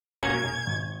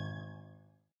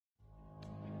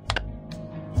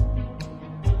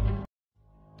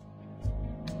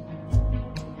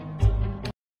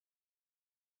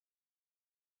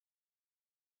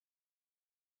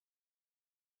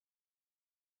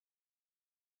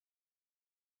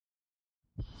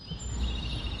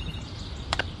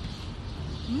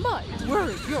My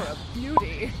word, you're a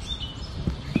beauty.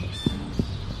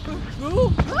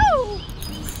 Oh, oh!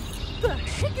 The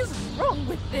heck is wrong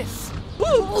with this?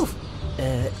 Ooh!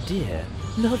 Dear,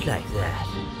 not like that.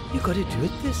 You gotta do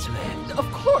it this way. Of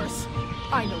course!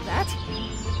 I know that.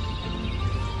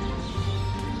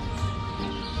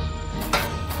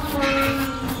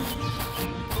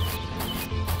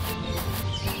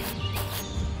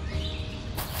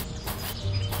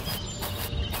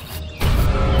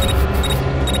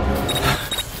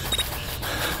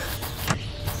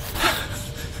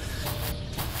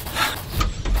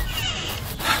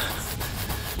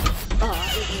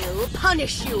 I will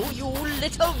punish you, you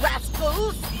little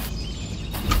rascals!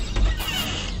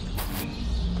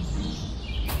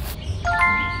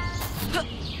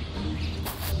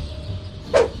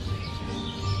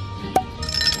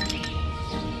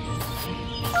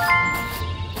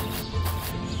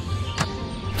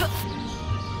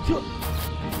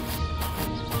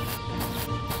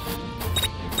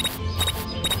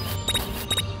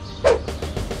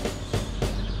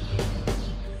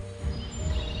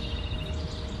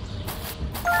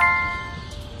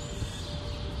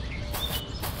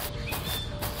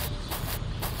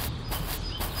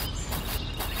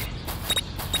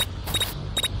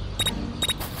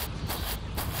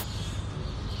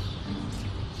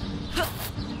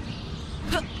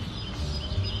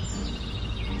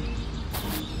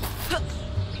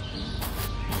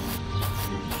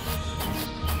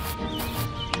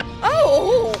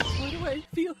 Oh! Why do I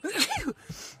feel...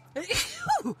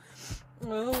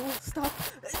 Oh, stop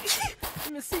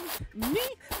missing me.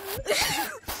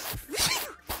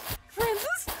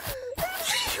 Francis?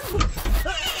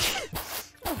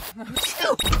 Oh,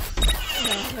 no.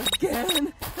 Not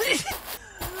again.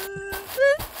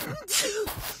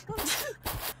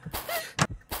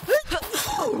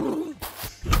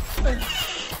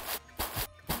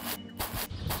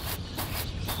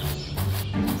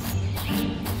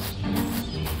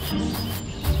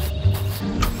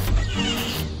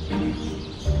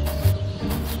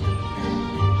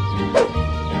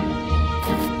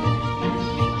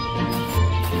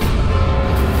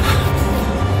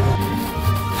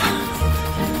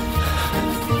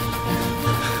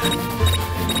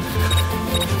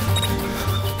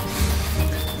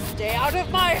 Stay out of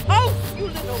my house, you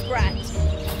little brat!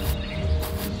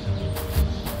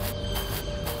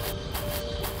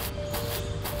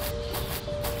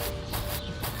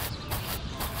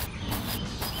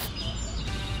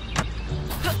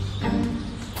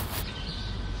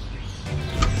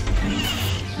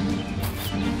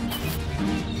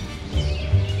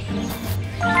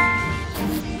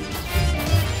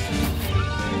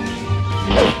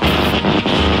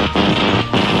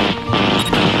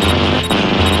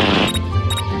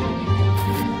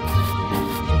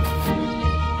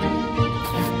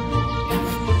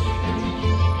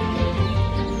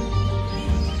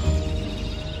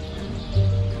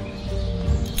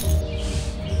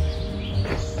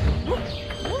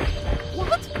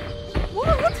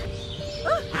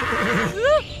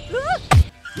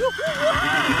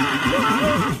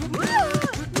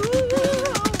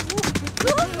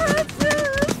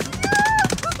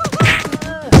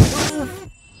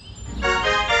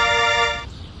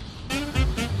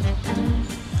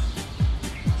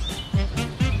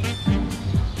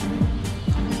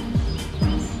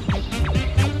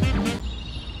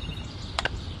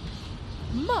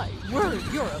 My word,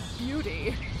 you're a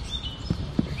beauty.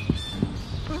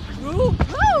 Oh,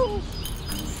 oh!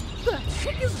 The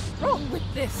heck is wrong with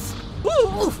this?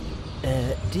 Ooh!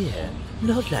 Dear,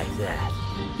 not like that.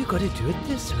 You gotta do it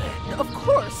this way. Of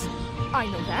course! I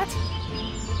know that.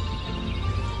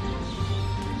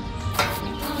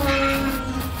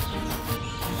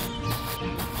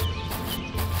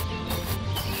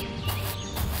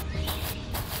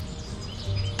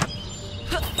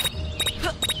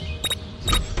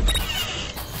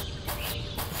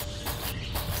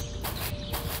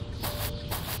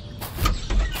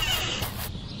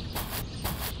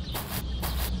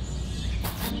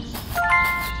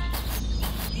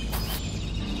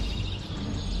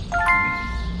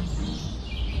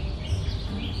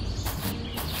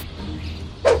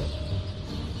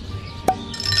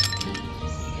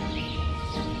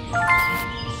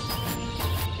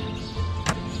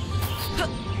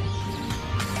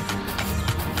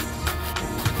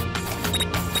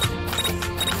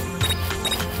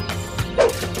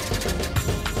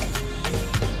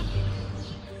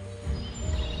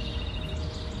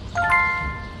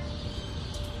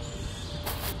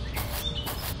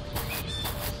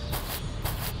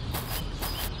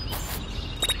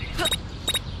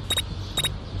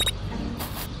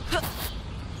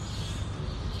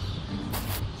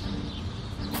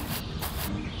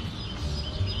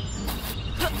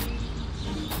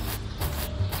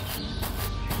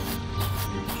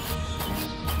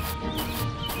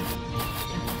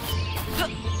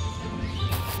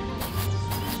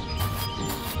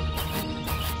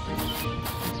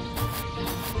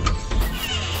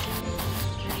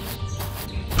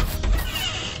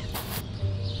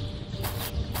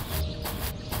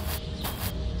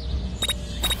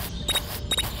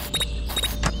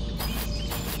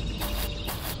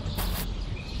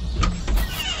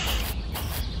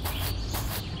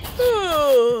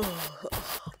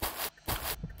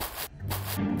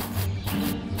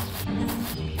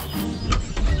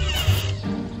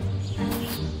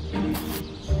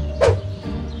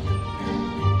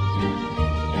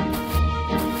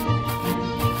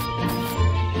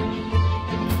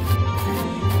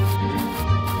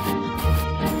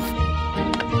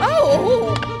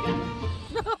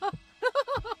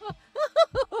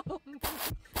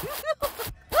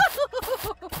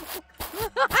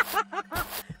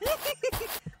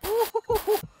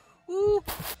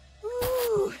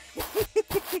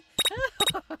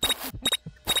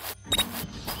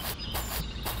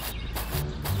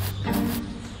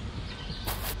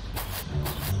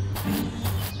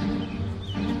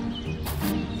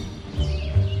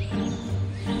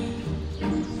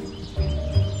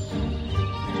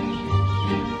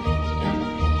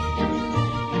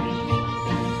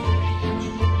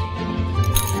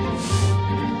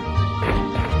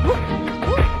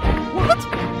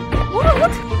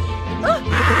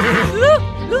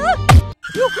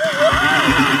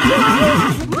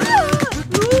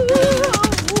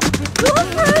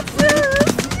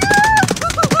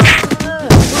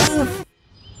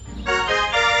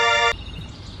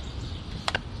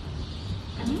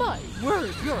 My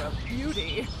word, you're a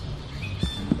beauty.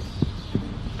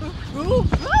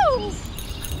 Oh!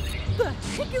 The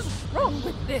heck is wrong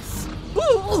with this?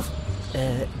 Ooh!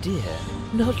 Dear,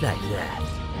 not like that.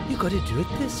 You gotta do it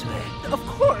this way. Of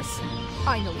course!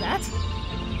 I know that.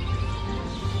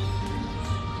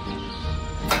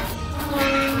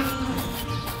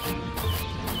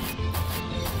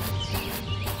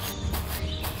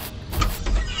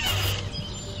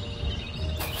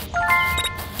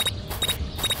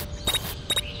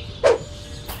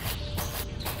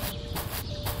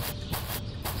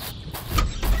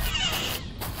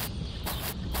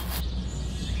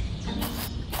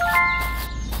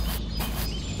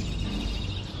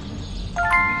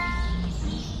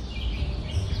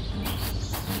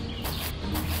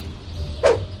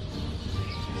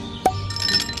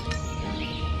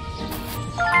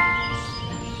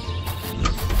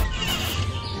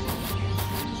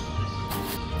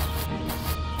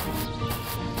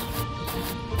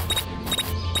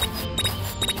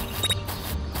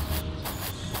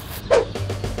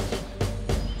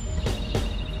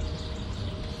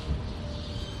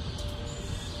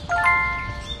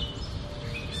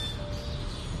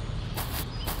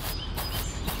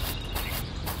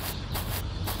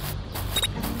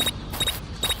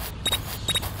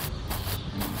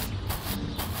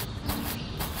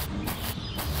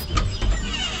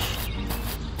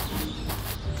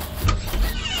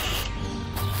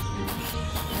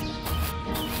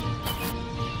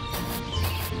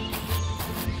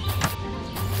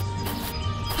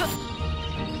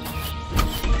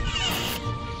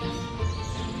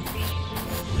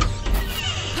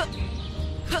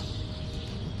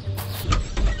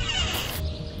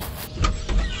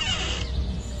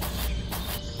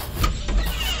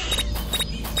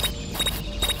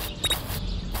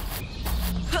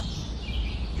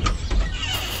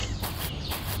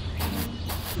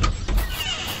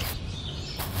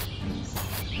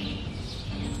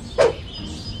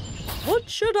 What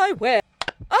should I wear?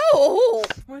 Oh!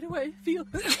 Why do I feel...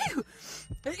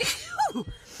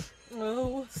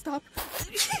 Oh, stop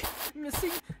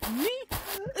missing me.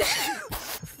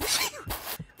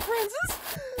 Francis?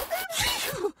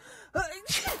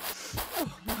 Oh,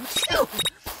 no.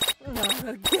 Not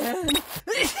again.